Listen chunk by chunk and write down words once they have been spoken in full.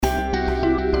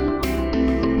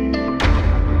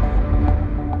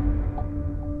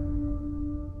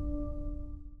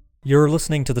You're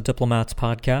listening to the Diplomats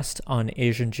podcast on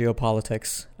Asian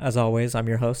geopolitics. As always, I'm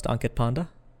your host, Ankit Panda.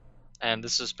 And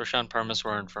this is Prashant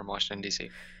Parmeswaran from Washington, D.C.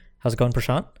 How's it going,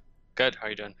 Prashant? Good. How are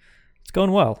you doing? It's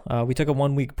going well. We took a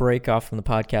 1-week break off from the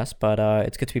podcast, but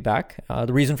it's good to be back.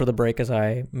 The reason for the break, as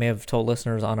I may have told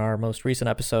listeners on our most recent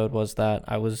episode, was that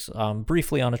I was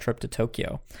briefly on a trip to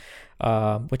Tokyo,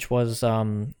 which was,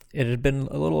 it had been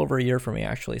a little over a year for me,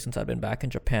 actually, since I'd been back in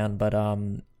Japan, but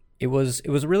it was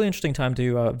a really interesting time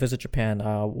to visit Japan.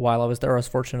 While I was there, I was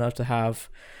fortunate enough to have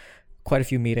quite a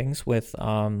few meetings with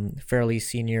fairly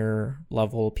senior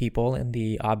level people in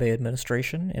the Abe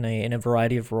administration in a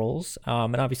variety of roles.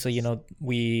 And obviously,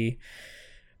 we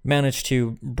managed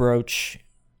to broach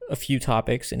a few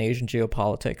topics in Asian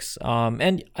geopolitics.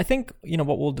 And I think,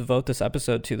 what we'll devote this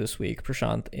episode to this week,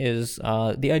 Prashant, is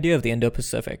the idea of the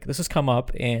Indo-Pacific. This has come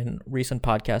up in recent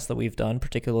podcasts that we've done,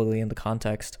 particularly in the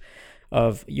context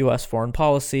of U.S. foreign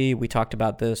policy. We talked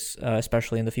about this,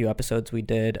 especially in the few episodes we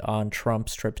did on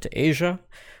Trump's trip to Asia,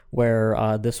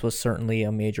 where this was certainly a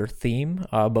major theme.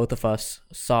 Both of us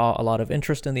saw a lot of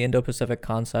interest in the Indo-Pacific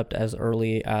concept as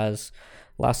early as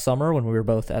last summer when we were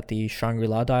both at the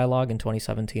Shangri-La Dialogue in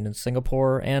 2017 in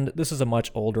Singapore, and this is a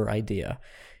much older idea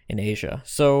in Asia.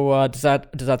 So does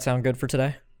that sound good for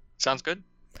today? Sounds good.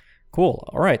 Cool.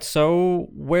 All right. So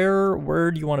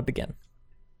where do you want to begin?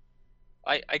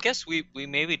 I guess we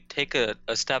maybe take a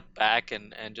step back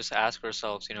and just ask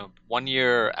ourselves, 1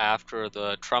 year after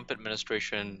the Trump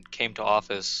administration came to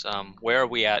office, where are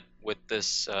we at with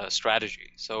this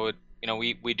strategy? So,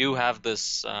 we do have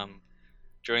this,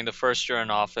 during the first year in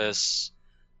office,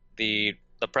 the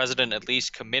president at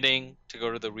least committing to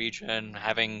go to the region,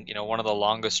 having, one of the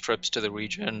longest trips to the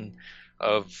region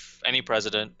of any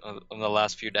president in the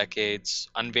last few decades,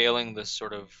 unveiling this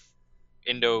sort of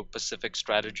Indo-Pacific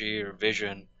strategy or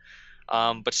vision,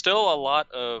 but still a lot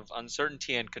of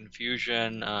uncertainty and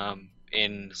confusion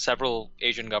in several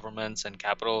Asian governments and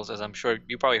capitals, as I'm sure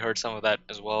you probably heard some of that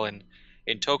as well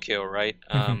in Tokyo, right?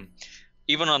 Mm-hmm.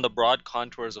 Even on the broad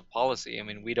contours of policy,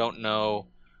 we don't know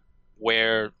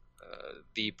where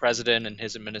the president and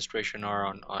his administration are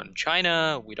on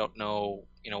China. We don't know,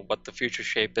 what the future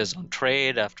shape is on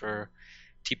trade after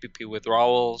TPP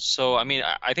withdrawal. So,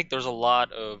 I think there's a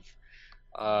lot of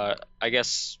a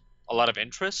lot of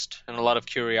interest and a lot of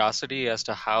curiosity as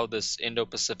to how this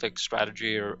Indo-Pacific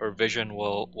strategy or vision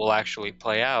will actually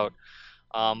play out.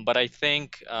 But I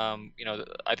think,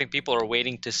 I think people are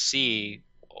waiting to see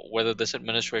whether this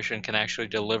administration can actually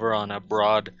deliver on a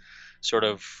broad sort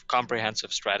of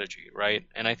comprehensive strategy, right?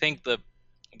 And I think the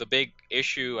big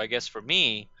issue, I guess, for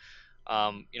me,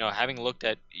 having looked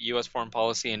at U.S. foreign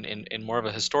policy in more of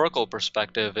a historical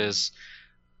perspective is,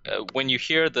 when you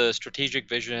hear the strategic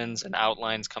visions and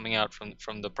outlines coming out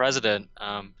from the president,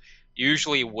 you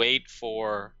usually wait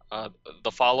for the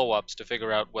follow-ups to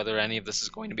figure out whether any of this is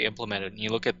going to be implemented. And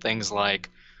you look at things like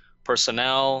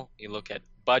personnel, you look at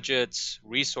budgets,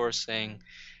 resourcing,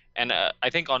 and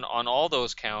I think on all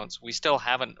those counts, we still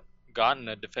haven't gotten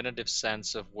a definitive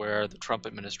sense of where the Trump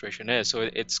administration is. So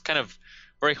it's kind of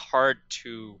very hard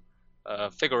to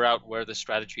figure out where the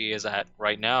strategy is at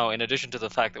right now, in addition to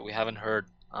the fact that we haven't heard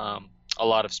a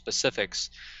lot of specifics,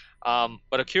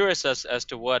 but I'm curious as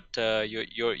to what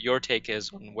your take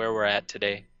is on where we're at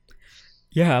today.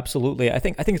 Yeah, absolutely. I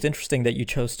think it's interesting that you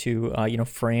chose to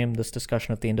frame this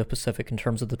discussion of the Indo-Pacific in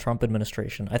terms of the Trump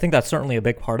administration. I think that's certainly a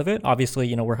big part of it.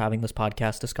 Obviously, we're having this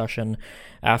podcast discussion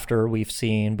after we've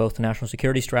seen both the National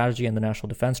Security Strategy and the National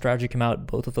Defense Strategy come out.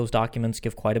 Both of those documents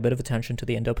give quite a bit of attention to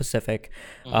the Indo-Pacific.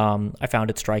 I found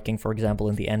it striking, for example,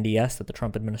 in the NDS that the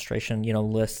Trump administration,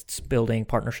 lists building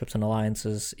partnerships and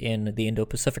alliances in the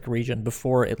Indo-Pacific region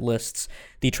before it lists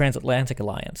the Transatlantic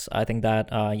Alliance. I think that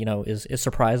is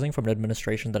surprising from an administration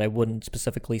that I wouldn't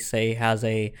specifically say has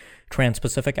a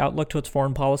trans-Pacific outlook to its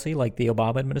foreign policy like the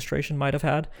Obama administration might have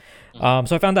had.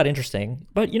 So I found that interesting.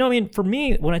 But, for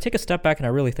me, when I take a step back and I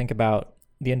really think about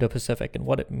the Indo-Pacific and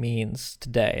what it means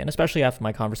today, and especially after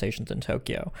my conversations in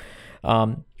Tokyo,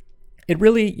 it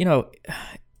really,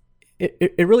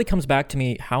 it really comes back to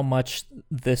me how much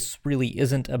this really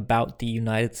isn't about the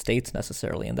United States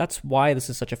necessarily. And that's why this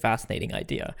is such a fascinating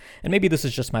idea. And maybe this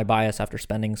is just my bias after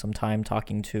spending some time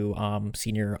talking to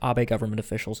senior Abe government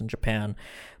officials in Japan.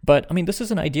 But this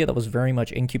is an idea that was very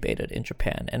much incubated in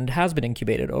Japan, and it has been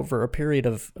incubated over a period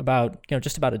of about,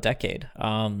 just about a decade.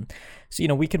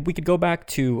 So, we could go back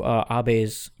to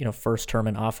Abe's, first term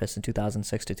in office in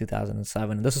 2006 to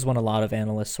 2007. And this is when a lot of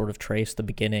analysts sort of trace the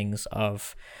beginnings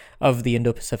of of the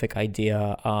Indo-Pacific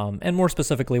idea, and more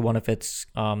specifically, one of its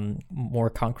more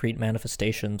concrete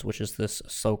manifestations, which is this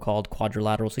so-called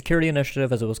Quadrilateral Security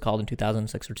Initiative, as it was called in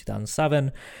 2006 or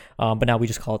 2007. But now we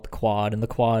just call it the Quad. And the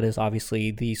Quad is obviously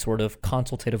the sort of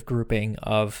consultative grouping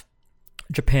of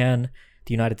Japan,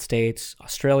 the United States,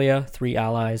 Australia, three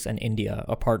allies, and India,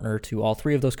 a partner to all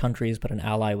three of those countries, but an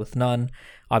ally with none.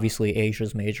 Obviously,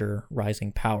 Asia's major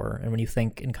rising power. And when you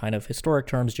think in kind of historic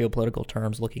terms, geopolitical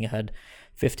terms, looking ahead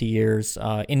 50 years,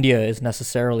 India is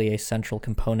necessarily a central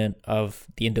component of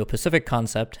the Indo-Pacific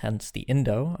concept, hence the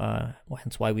Indo,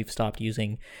 hence why we've stopped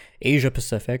using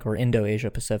Asia-Pacific or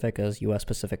Indo-Asia-Pacific as U.S.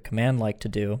 Pacific Command like to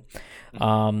do.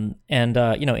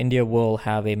 India will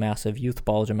have a massive youth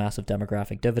bulge, a massive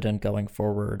demographic dividend going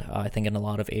forward. I think in a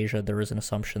lot of Asia, there is an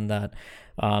assumption that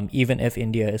even if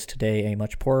India is today a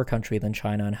much poorer country than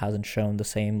China and hasn't shown the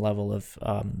same level of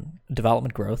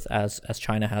development growth as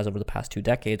China has over the past 2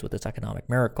 decades with its economic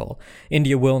miracle,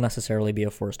 India will necessarily be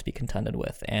a force to be contended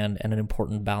with and an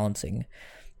important balancing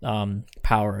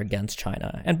power against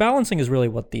China. And balancing is really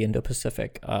what the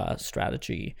Indo-Pacific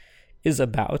strategy is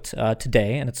about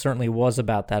today, and it certainly was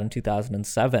about that in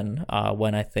 2007,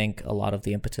 when I think a lot of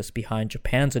the impetus behind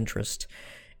Japan's interest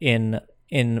in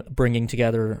bringing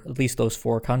together at least those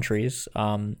 4 countries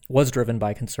was driven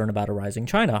by concern about a rising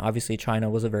China. Obviously, China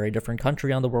was a very different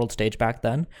country on the world stage back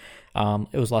then.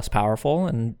 It was less powerful,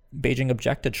 and Beijing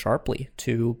objected sharply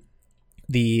to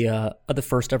the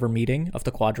first ever meeting of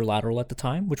the Quadrilateral at the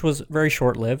time, which was very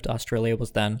short-lived. Australia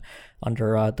was then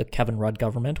under the Kevin Rudd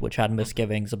government, which had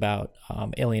misgivings about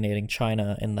alienating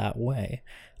China in that way.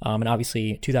 And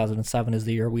obviously, 2007 is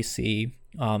the year we see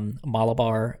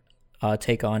Malabar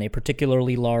take on a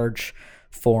particularly large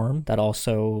form that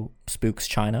also spooks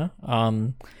China.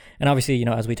 And obviously,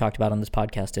 as we talked about on this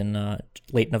podcast in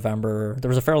late November, there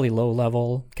was a fairly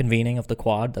low-level convening of the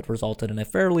Quad that resulted in a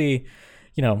fairly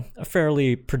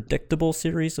predictable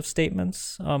series of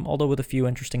statements, although with a few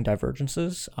interesting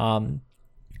divergences. And,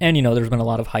 there's been a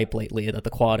lot of hype lately that the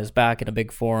Quad is back in a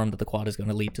big forum, that the Quad is going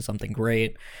to lead to something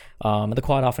great. And the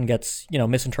Quad often gets,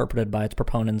 misinterpreted by its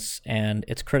proponents and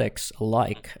its critics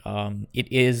alike. It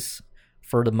is,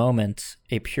 for the moment,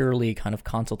 a purely kind of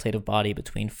consultative body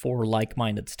between 4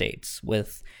 like-minded states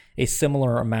with a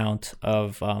similar amount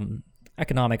of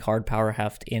economic hard power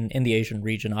heft in the Asian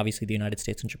region. Obviously, the United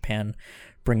States and Japan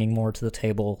bringing more to the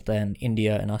table than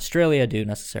India and Australia do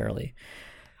necessarily.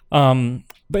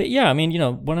 But yeah, when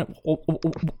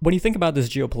you think about this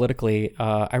geopolitically,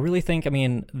 I really think,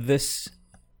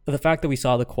 the fact that we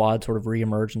saw the Quad sort of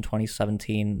reemerge in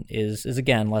 2017 is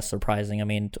again less surprising.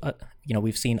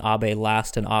 We've seen Abe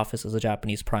last in office as a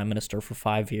Japanese prime minister for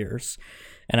 5 years,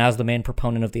 and as the main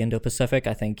proponent of the Indo-Pacific,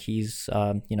 I think he's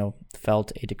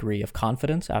felt a degree of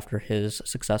confidence after his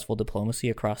successful diplomacy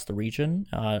across the region,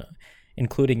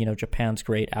 including Japan's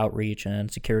great outreach and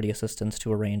security assistance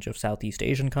to a range of Southeast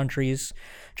Asian countries.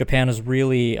 Japan is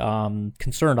really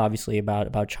concerned, obviously,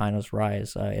 about China's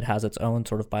rise. It has its own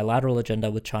sort of bilateral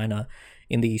agenda with China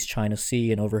in the East China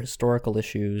Sea and over historical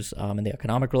issues and the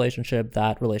economic relationship.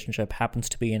 That relationship happens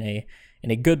to be in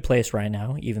a good place right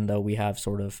now, even though we have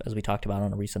sort of, as we talked about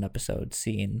on a recent episode,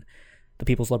 seen the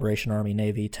People's Liberation Army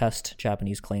Navy test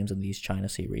Japanese claims in the East China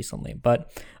Sea recently.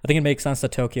 But I think it makes sense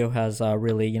that Tokyo has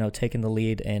really, taken the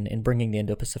lead in bringing the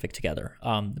Indo-Pacific together.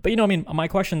 My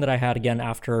question that I had again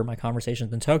after my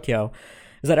conversations in Tokyo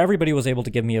is that everybody was able to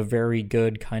give me a very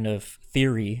good kind of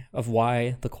theory of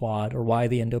why the Quad or why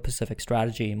the Indo-Pacific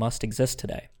strategy must exist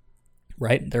today,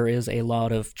 right? There is a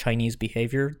lot of Chinese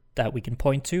behavior that we can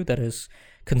point to that is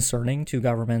concerning to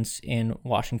governments in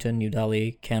Washington, New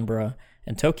Delhi, Canberra,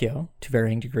 and Tokyo to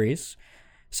varying degrees.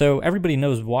 So everybody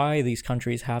knows why these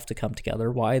countries have to come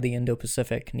together, why the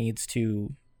Indo-Pacific needs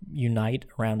to unite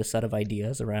around a set of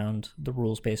ideas, around the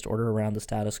rules-based order, around the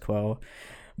status quo.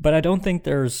 But I don't think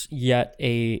there's yet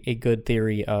a good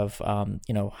theory of,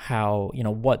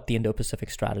 what the Indo-Pacific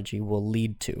strategy will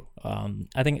lead to.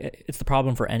 I think it's the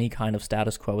problem for any kind of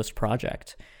status quoist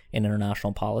project in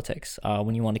international politics.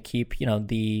 When you want to keep,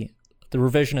 the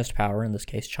revisionist power, in this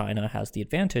case China, has the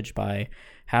advantage by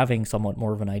having somewhat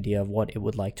more of an idea of what it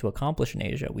would like to accomplish in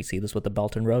Asia. We see this with the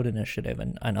Belt and Road Initiative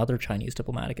and other Chinese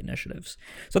diplomatic initiatives.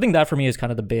 So I think that for me is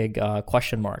kind of the big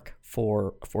question mark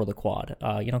for the Quad.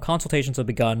 Consultations have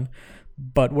begun,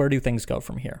 but where do things go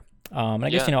from here? And I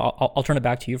guess, I'll turn it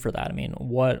back to you for that.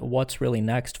 What's really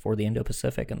next for the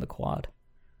Indo-Pacific and the Quad?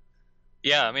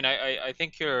 Yeah, I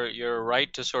think you're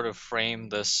right to sort of frame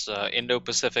this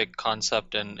Indo-Pacific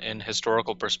concept in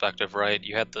historical perspective, right?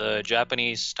 You had the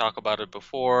Japanese talk about it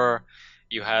before.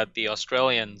 You had the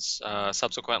Australians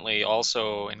subsequently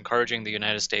also encouraging the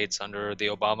United States under the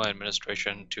Obama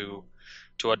administration to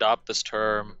adopt this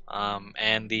term,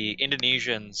 and the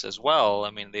Indonesians as well.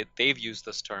 I mean, they've used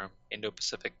this term,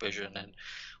 Indo-Pacific vision. And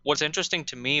what's interesting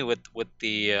to me with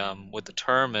the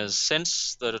term is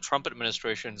since the Trump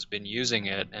administration has been using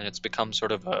it, and it's become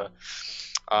sort of a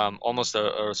almost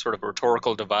a sort of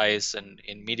rhetorical device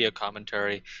in media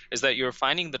commentary, is that you're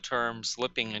finding the term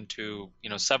slipping into,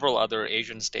 several other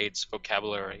Asian states'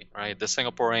 vocabulary, right? The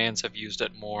Singaporeans have used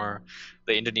it more,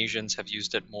 the Indonesians have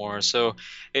used it more. So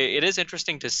it is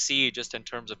interesting to see, just in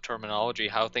terms of terminology,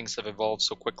 how things have evolved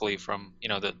so quickly from,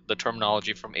 the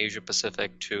terminology from Asia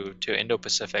Pacific to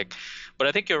Indo-Pacific. But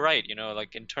I think you're right,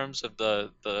 like in terms of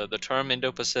the term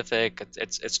Indo-Pacific,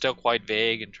 it's still quite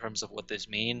vague in terms of what this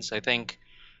means. I think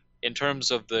in terms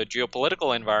of the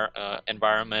geopolitical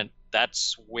environment,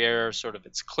 that's where sort of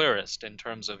it's clearest in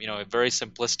terms of, very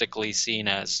simplistically seen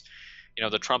as,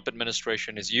 the Trump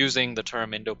administration is using the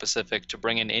term Indo-Pacific to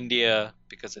bring in India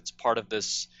because it's part of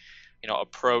this,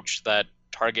 approach that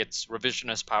targets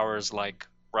revisionist powers like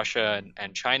Russia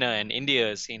and China, and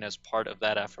India is seen as part of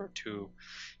that effort to,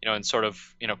 and sort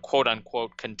of, quote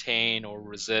unquote, contain or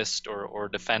resist or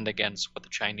defend against what the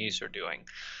Chinese are doing.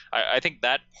 I think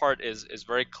that part is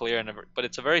very clear, but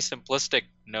it's a very simplistic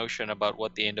notion about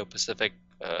what the Indo-Pacific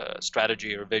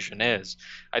strategy or vision is.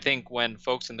 I think when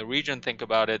folks in the region think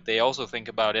about it, they also think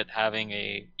about it having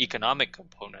a economic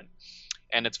component,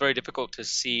 and it's very difficult to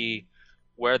see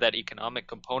where that economic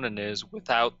component is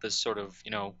without this sort of,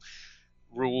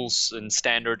 rules and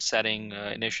standard setting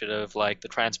initiative like the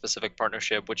Trans-Pacific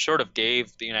Partnership, which sort of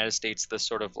gave the United States this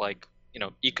sort of like,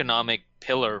 economic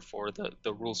pillar for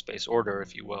the rules-based order,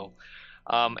 if you will.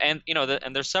 And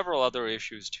and there's several other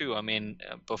issues too. I mean,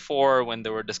 before, when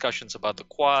there were discussions about the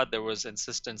Quad, there was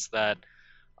insistence that,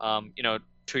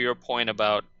 to your point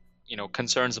about,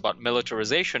 concerns about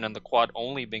militarization and the Quad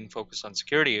only being focused on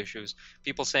security issues,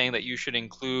 people saying that you should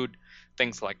include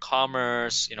things like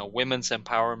commerce, women's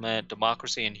empowerment,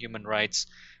 democracy, and human rights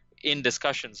in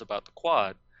discussions about the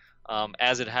Quad,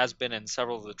 as it has been in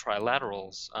several of the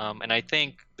trilaterals. And I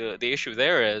think the issue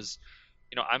there is,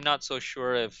 I'm not so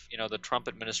sure if, the Trump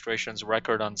administration's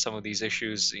record on some of these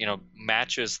issues,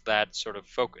 matches that sort of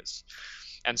focus.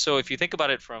 And so if you think about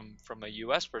it from a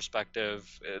U.S.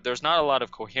 perspective, there's not a lot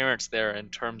of coherence there in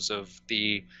terms of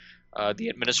the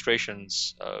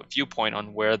administration's viewpoint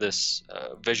on where this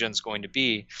vision is going to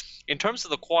be. In terms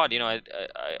of the Quad,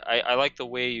 I like the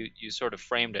way you sort of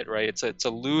framed it, right? It's a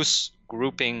loose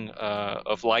grouping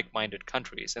of like-minded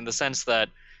countries, in the sense that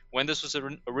when this was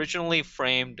originally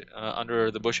framed under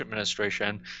the Bush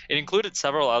administration, it included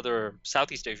several other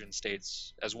Southeast Asian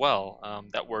states as well,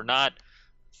 that were not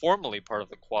formally part of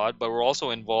the Quad, but were also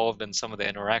involved in some of the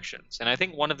interactions. And I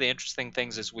think one of the interesting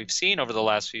things is we've seen over the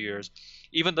last few years,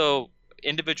 even though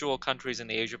individual countries in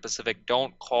the Asia Pacific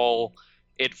don't call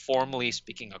it, formally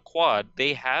speaking, a Quad,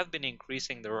 they have been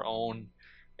increasing their own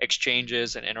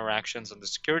exchanges and interactions on the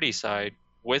security side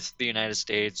with the United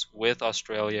States, with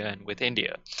Australia, and with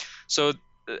India. So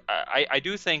I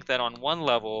do think that on one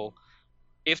level,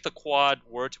 if the Quad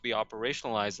were to be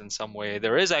operationalized in some way,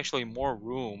 there is actually more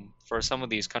room for some of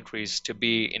these countries to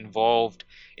be involved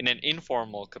in an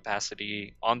informal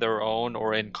capacity on their own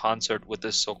or in concert with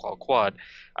this so-called Quad.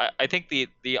 I think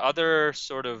the other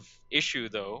sort of issue,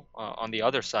 though, on the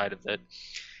other side of it,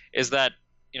 is that,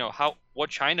 what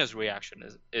China's reaction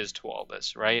is to all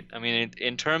this, right? I mean,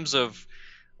 in terms of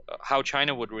how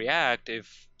China would react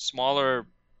if smaller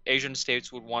Asian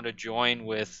states would want to join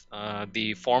with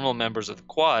the formal members of the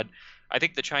Quad, I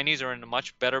think the Chinese are in a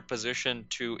much better position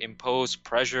to impose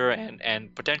pressure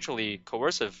and potentially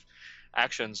coercive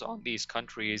actions on these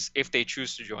countries if they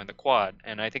choose to join the Quad.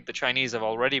 And I think the Chinese have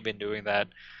already been doing that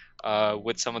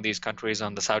with some of these countries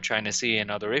on the South China Sea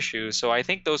and other issues. So I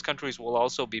think those countries will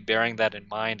also be bearing that in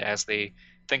mind as they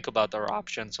think about their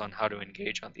options on how to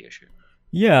engage on the issue.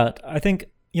 Yeah, I think,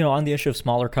 on the issue of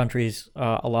smaller countries,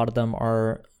 a lot of them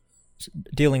are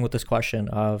dealing with this question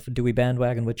of, do we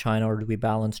bandwagon with China or do we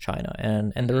balance China?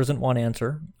 And there isn't one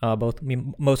answer.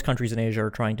 Most countries in Asia are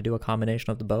trying to do a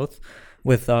combination of the both,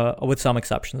 with some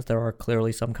exceptions. There are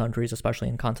clearly some countries, especially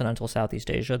in continental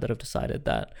Southeast Asia, that have decided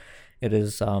that it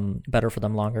is better for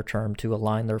them longer term to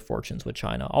align their fortunes with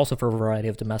China, also for a variety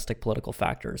of domestic political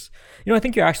factors. I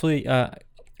think you absolutely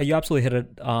hit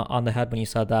it on the head when you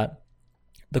said that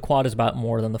the Quad is about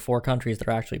more than the four countries that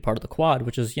are actually part of the Quad,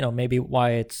 which is, maybe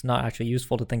why it's not actually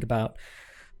useful to think about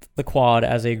the Quad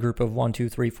as a group of one, two,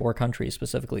 three, four countries,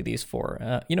 specifically these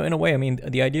four. In a way, I mean,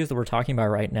 the ideas that we're talking about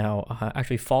right now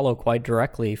actually follow quite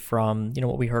directly from,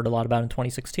 what we heard a lot about in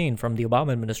 2016 from the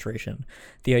Obama administration,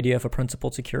 the idea of a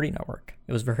principled security network.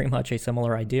 It was very much a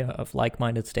similar idea of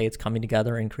like-minded states coming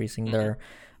together, increasing their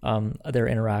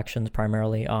interactions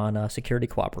primarily on security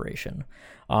cooperation.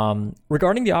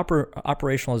 Regarding the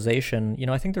operationalization,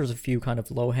 I think there's a few kind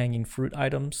of low-hanging fruit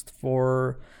items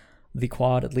for the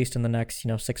Quad, at least in the next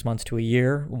 6 months to a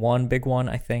year. One big one,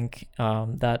 I think,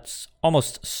 that's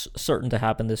almost certain to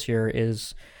happen this year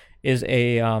is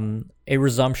a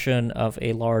resumption of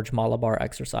a large Malabar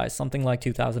exercise, something like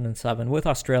 2007, with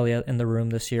Australia in the room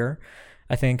this year.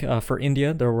 I think for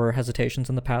India, there were hesitations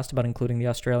in the past about including the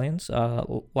Australians.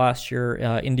 Last year,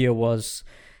 India was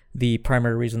the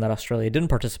primary reason that Australia didn't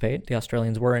participate. The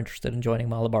Australians were interested in joining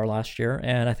Malabar last year,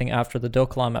 and I think after the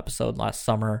Doklam episode last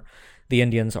summer, the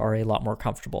Indians are a lot more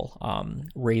comfortable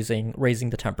raising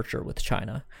the temperature with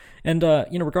China. And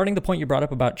regarding the point you brought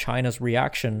up about China's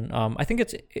reaction, I think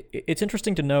it's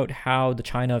interesting to note how the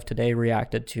China of today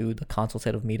reacted to the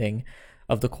consultative meeting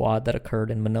of the Quad that occurred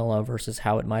in Manila versus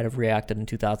how it might have reacted in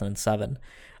 2007.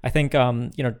 I think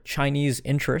Chinese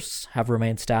interests have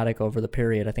remained static over the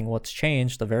period. I think what's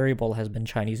changed, the variable, has been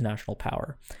Chinese national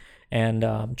power.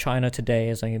 And China today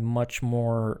is a much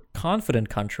more confident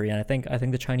country, and I think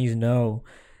the Chinese know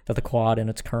that the Quad in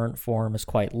its current form is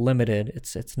quite limited.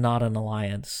 It's not an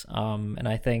alliance, and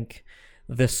I think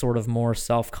this sort of more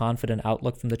self-confident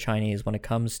outlook from the Chinese when it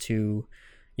comes to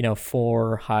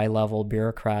four high-level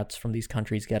bureaucrats from these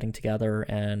countries getting together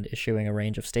and issuing a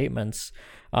range of statements.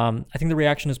 I think the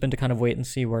reaction has been to kind of wait and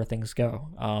see where things go.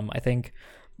 I think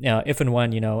if and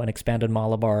when an expanded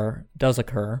Malabar does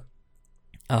occur,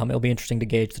 it'll be interesting to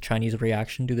gauge the Chinese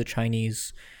reaction. Do the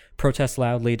Chinese protest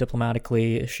loudly,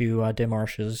 diplomatically, issue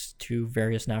démarches to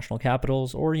various national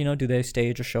capitals, or do they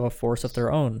stage a show of force of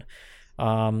their own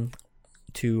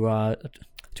to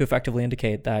effectively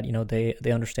indicate that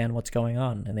they understand what's going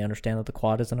on and they understand that the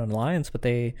Quad isn't an alliance, but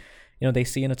they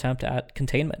see an attempt at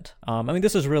containment. I mean,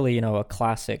 this is really a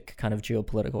classic kind of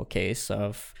geopolitical case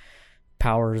of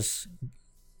powers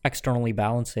externally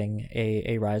balancing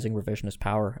a rising revisionist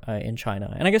power in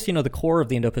China. And I guess, the core of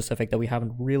the Indo-Pacific that we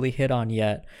haven't really hit on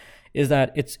yet is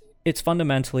that it's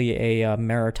fundamentally a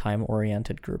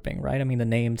maritime-oriented grouping, right? I mean, the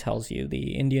name tells you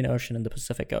the Indian Ocean and the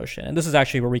Pacific Ocean. And this is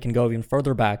actually where we can go even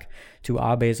further back to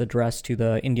Abe's address to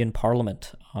the Indian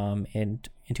Parliament in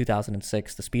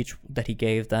 2006. The speech that he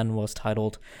gave then was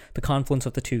titled "The Confluence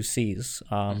of the Two Seas,"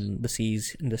 the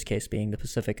seas in this case being the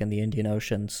Pacific and the Indian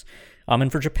Oceans.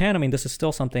 And for Japan, I mean, this is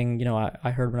still something,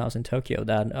 I heard when I was in Tokyo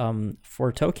that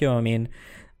for Tokyo, I mean,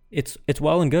 it's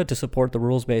well and good to support the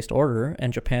rules-based order,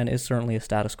 and Japan is certainly a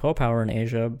status quo power in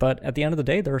Asia, but at the end of the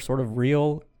day, there are sort of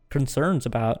real concerns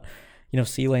about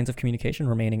sea lanes of communication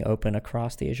remaining open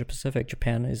across the Asia Pacific.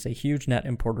 Japan is a huge net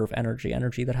importer of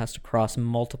energy that has to cross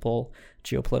multiple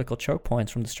geopolitical choke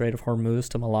points from the Strait of Hormuz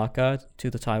to Malacca to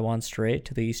the Taiwan Strait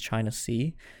to the East China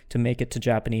Sea to make it to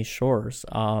Japanese shores.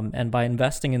 And by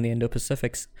investing in the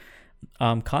Indo-Pacific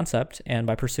concept and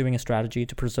by pursuing a strategy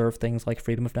to preserve things like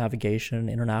freedom of navigation,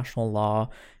 international law,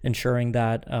 ensuring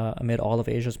that amid all of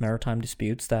Asia's maritime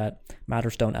disputes that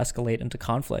matters don't escalate into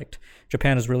conflict,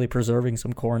 Japan is really preserving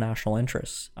some core national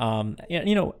interests.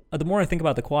 The more I think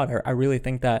about the Quad, I really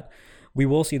think that we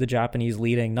will see the Japanese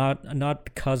leading, not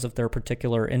because of their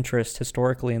particular interest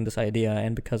historically in this idea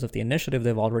and because of the initiative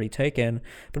they've already taken,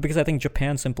 but because I think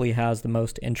Japan simply has the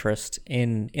most interest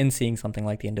in seeing something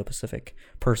like the Indo-Pacific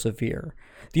persevere.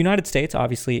 The United States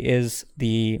obviously is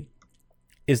the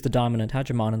dominant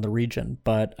hegemon in the region,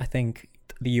 but I think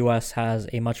the U.S. has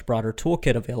a much broader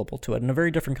toolkit available to it and a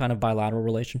very different kind of bilateral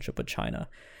relationship with China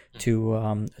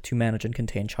to manage and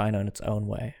contain China in its own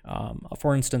way.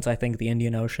 For instance, I think the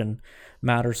Indian Ocean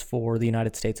matters for the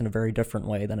United States in a very different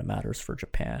way than it matters for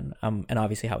Japan, and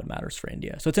obviously how it matters for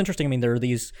India. So it's interesting. I mean, there are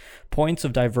these points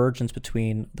of divergence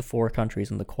between the four countries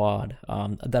in the Quad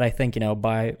that I think,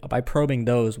 by probing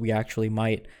those, we actually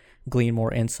might glean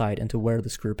more insight into where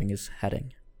this grouping is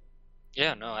heading.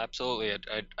 Yeah, no, absolutely.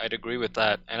 I'd agree with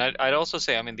that. And I'd also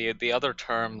say, I mean, the other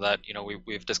term that,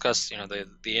 we've discussed,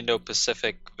 the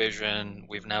Indo-Pacific vision,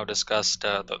 we've now discussed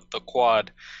the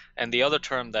Quad, and the other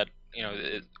term that,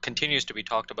 it continues to be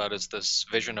talked about is this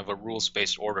vision of a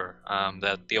rules-based order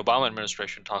that the Obama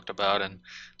administration talked about and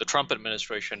the Trump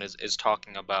administration is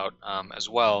talking about as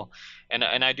well.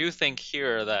 And I do think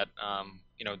here that,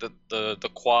 the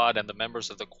Quad and the members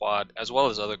of the Quad, as well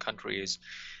as other countries,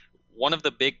 one of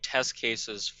the big test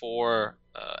cases for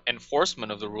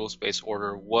enforcement of the rules-based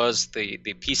order was the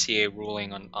PCA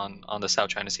ruling on the South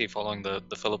China Sea following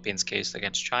the Philippines case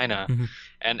against China. Mm-hmm.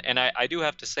 And I do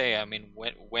have to say, I mean,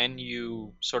 when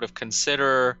you sort of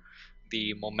consider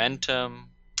the momentum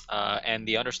and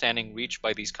the understanding reached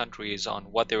by these countries on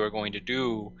what they were going to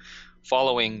do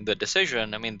following the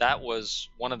decision, I mean, that was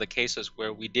one of the cases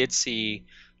where we did see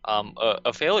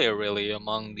a failure really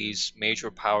among these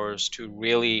major powers to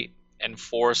really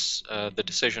enforce the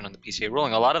decision on the PCA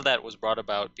ruling. A lot of that was brought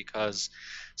about because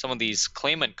some of these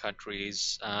claimant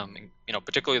countries,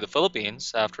 particularly the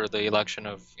Philippines, after the election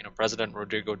of President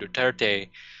Rodrigo Duterte,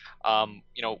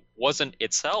 wasn't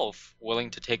itself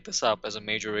willing to take this up as a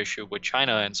major issue with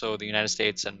China. And so the United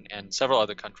States and several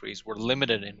other countries were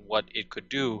limited in what it could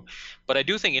do. But I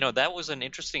do think, that was an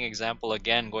interesting example,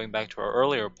 again, going back to our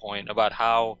earlier point about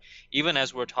how, even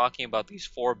as we're talking about these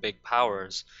four big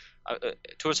powers,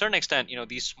 to a certain extent,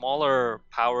 these smaller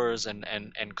powers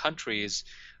and countries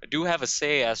do have a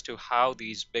say as to how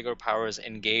these bigger powers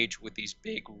engage with these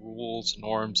big rules,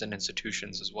 norms, and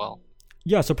institutions as well.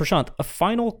 Yeah, so Prashant, a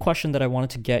final question that I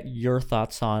wanted to get your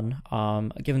thoughts on,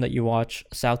 given that you watch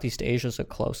Southeast Asia so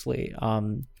closely,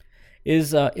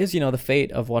 is the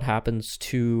fate of what happens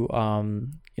to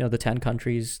the 10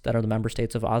 countries that are the member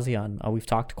states of ASEAN. We've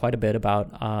talked quite a bit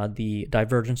about the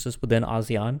divergences within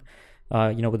ASEAN,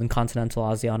 within continental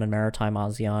ASEAN and maritime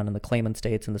ASEAN, and the claimant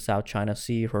states in the South China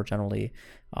Sea who are generally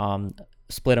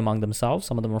split among themselves.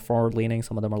 Some of them are forward-leaning,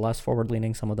 some of them are less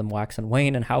forward-leaning, some of them wax and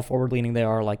wane, and how forward-leaning they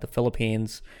are, like the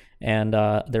Philippines, and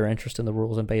their interest in the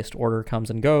rules and based order comes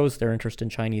and goes, their interest in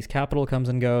Chinese capital comes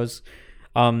and goes.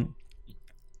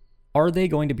 Are they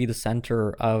going to be the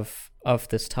center of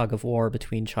this tug of war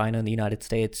between China and the United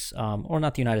States, or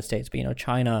not the United States, but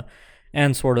China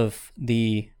and sort of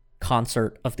the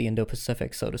concert of the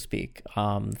Indo-Pacific, so to speak,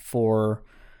 for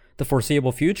the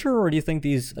foreseeable future? Or do you think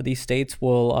these states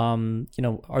will,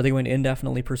 are they going to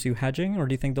indefinitely pursue hedging, or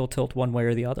do you think they'll tilt one way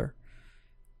or the other?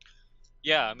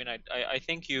 Yeah, I mean, I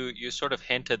think you sort of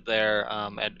hinted there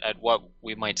at what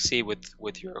we might see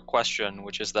with your question,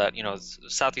 which is that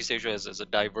Southeast Asia is a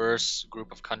diverse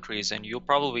group of countries, and you'll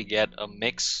probably get a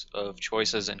mix of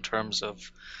choices in terms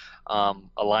of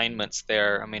alignments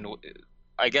there. I mean,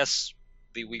 I guess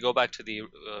we go back to the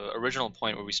original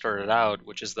point where we started out,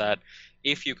 which is that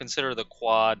if you consider the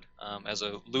Quad as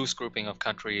a loose grouping of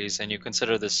countries, and you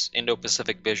consider this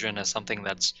Indo-Pacific vision as something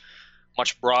that's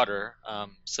much broader,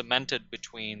 cemented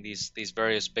between these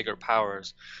various bigger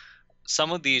powers,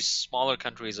 some of these smaller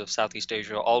countries of Southeast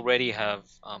Asia already have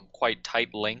quite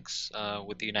tight links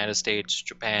with the United States,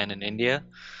 Japan, and India,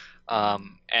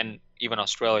 and even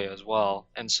Australia as well.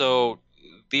 And so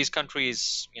these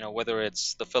countries, whether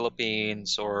it's the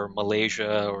Philippines or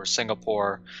Malaysia or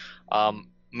Singapore,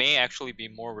 may actually be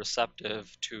more receptive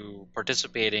to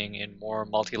participating in more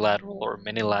multilateral or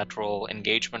minilateral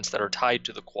engagements that are tied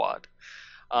to the Quad.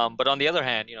 But on the other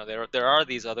hand, there are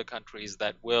these other countries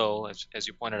that will, as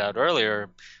you pointed out earlier,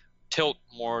 tilt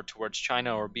more towards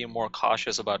China or be more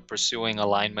cautious about pursuing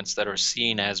alignments that are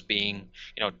seen as being,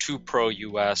 too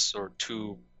pro-US or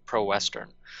too pro-Western.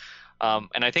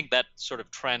 And I think that sort of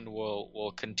trend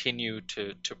will continue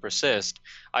to persist.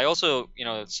 I also,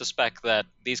 suspect that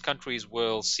these countries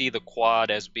will see the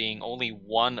Quad as being only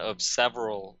one of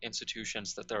several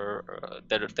institutions that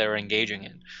they're engaging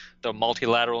in. The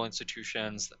multilateral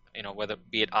institutions, whether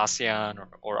be it ASEAN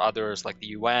or others like the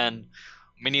UN,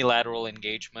 minilateral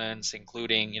engagements,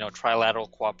 including trilateral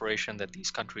cooperation that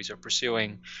these countries are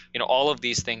pursuing. All of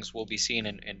these things will be seen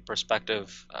in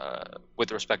perspective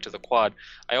with respect to the Quad.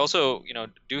 I also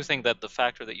do think that the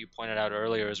factor that you pointed out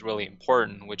earlier is really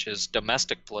important, which is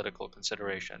domestic political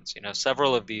considerations.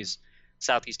 Several of these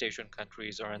Southeast Asian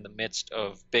countries are in the midst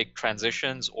of big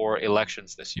transitions or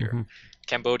elections this year. Mm-hmm.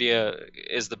 Cambodia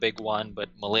is the big one, but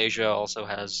Malaysia also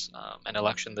has an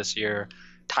election this year.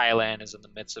 Thailand is in the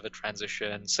midst of a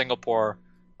transition. Singapore,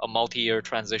 a multi-year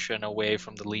transition away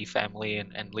from the Lee family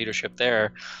and leadership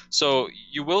there. So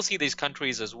you will see these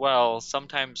countries as well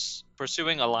sometimes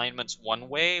pursuing alignments one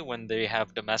way when they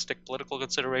have domestic political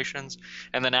considerations,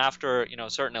 and then after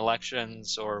certain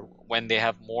elections or when they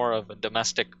have more of a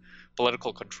domestic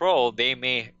political control, they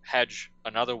may hedge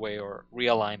another way or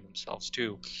realign themselves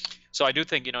too. So I do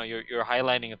think you're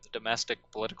highlighting of the domestic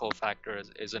political factor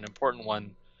is an important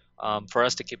one for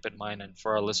us to keep in mind and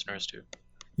for our listeners too.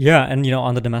 Yeah, and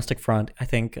on the domestic front, I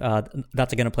think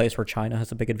that's again a place where China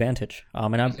has a big advantage.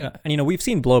 And we've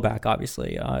seen blowback,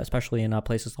 obviously, especially in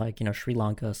places like Sri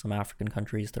Lanka, some African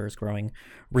countries. There's growing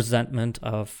resentment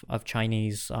of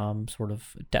Chinese sort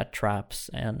of debt traps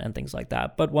and things like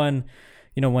that. But when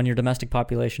when your domestic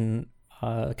population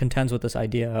contends with this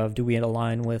idea of, do we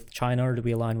align with China or do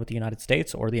we align with the United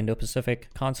States or the Indo-Pacific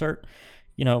concert?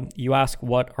 You ask,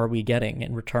 what are we getting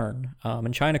in return?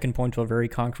 And China can point to a very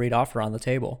concrete offer on the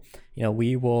table.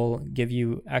 We will give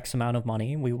you X amount of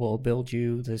money. We will build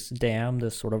you this dam,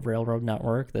 this sort of railroad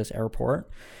network, this airport.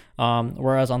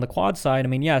 Whereas on the Quad side,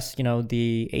 yes,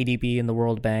 the ADB and the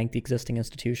World Bank, the existing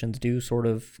institutions do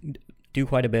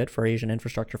quite a bit for Asian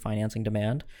infrastructure financing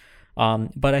demand.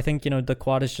 But I think, the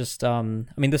Quad is just,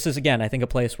 this is, again, I think a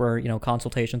place where,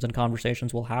 consultations and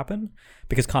conversations will happen,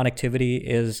 because connectivity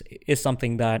is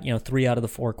something that, 3 out of the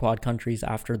 4 Quad countries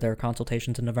after their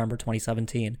consultations in November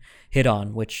 2017 hit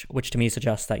on, which to me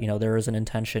suggests that, there is an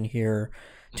intention here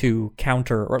to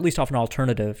counter, or at least offer an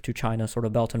alternative to China's sort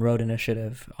of Belt and Road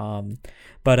Initiative. It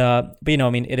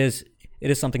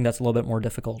is something that's a little bit more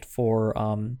difficult for,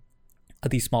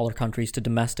 these smaller countries to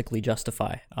domestically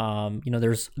justify.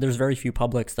 There's very few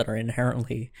publics that are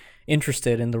inherently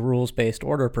interested in the rules-based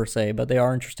order per se, but they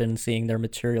are interested in seeing their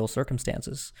material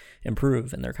circumstances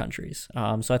improve in their countries.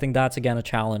 So I think that's, again, a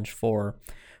challenge for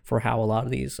how a lot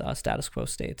of these status quo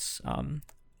states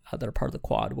that are part of the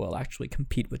Quad will actually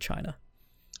compete with China.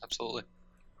 Absolutely.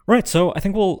 Right, so I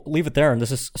think we'll leave it there, and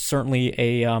this is certainly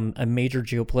a major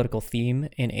geopolitical theme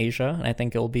in Asia, and I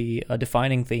think it'll be a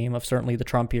defining theme of certainly the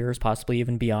Trump years, possibly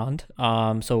even beyond.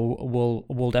 So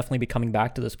we'll definitely be coming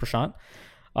back to this, Prashant.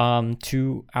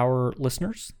 To our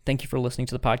listeners, thank you for listening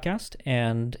to the podcast,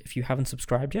 and if you haven't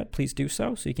subscribed yet, please do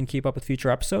so you can keep up with future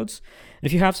episodes. And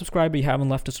if you have subscribed but you haven't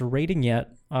left us a rating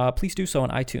yet, please do so on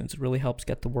iTunes. It really helps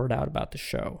get the word out about the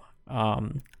show.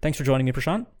 Thanks for joining me,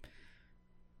 Prashant.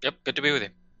 Yep, good to be with you.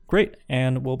 Great,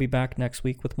 and we'll be back next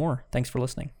week with more. Thanks for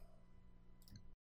listening.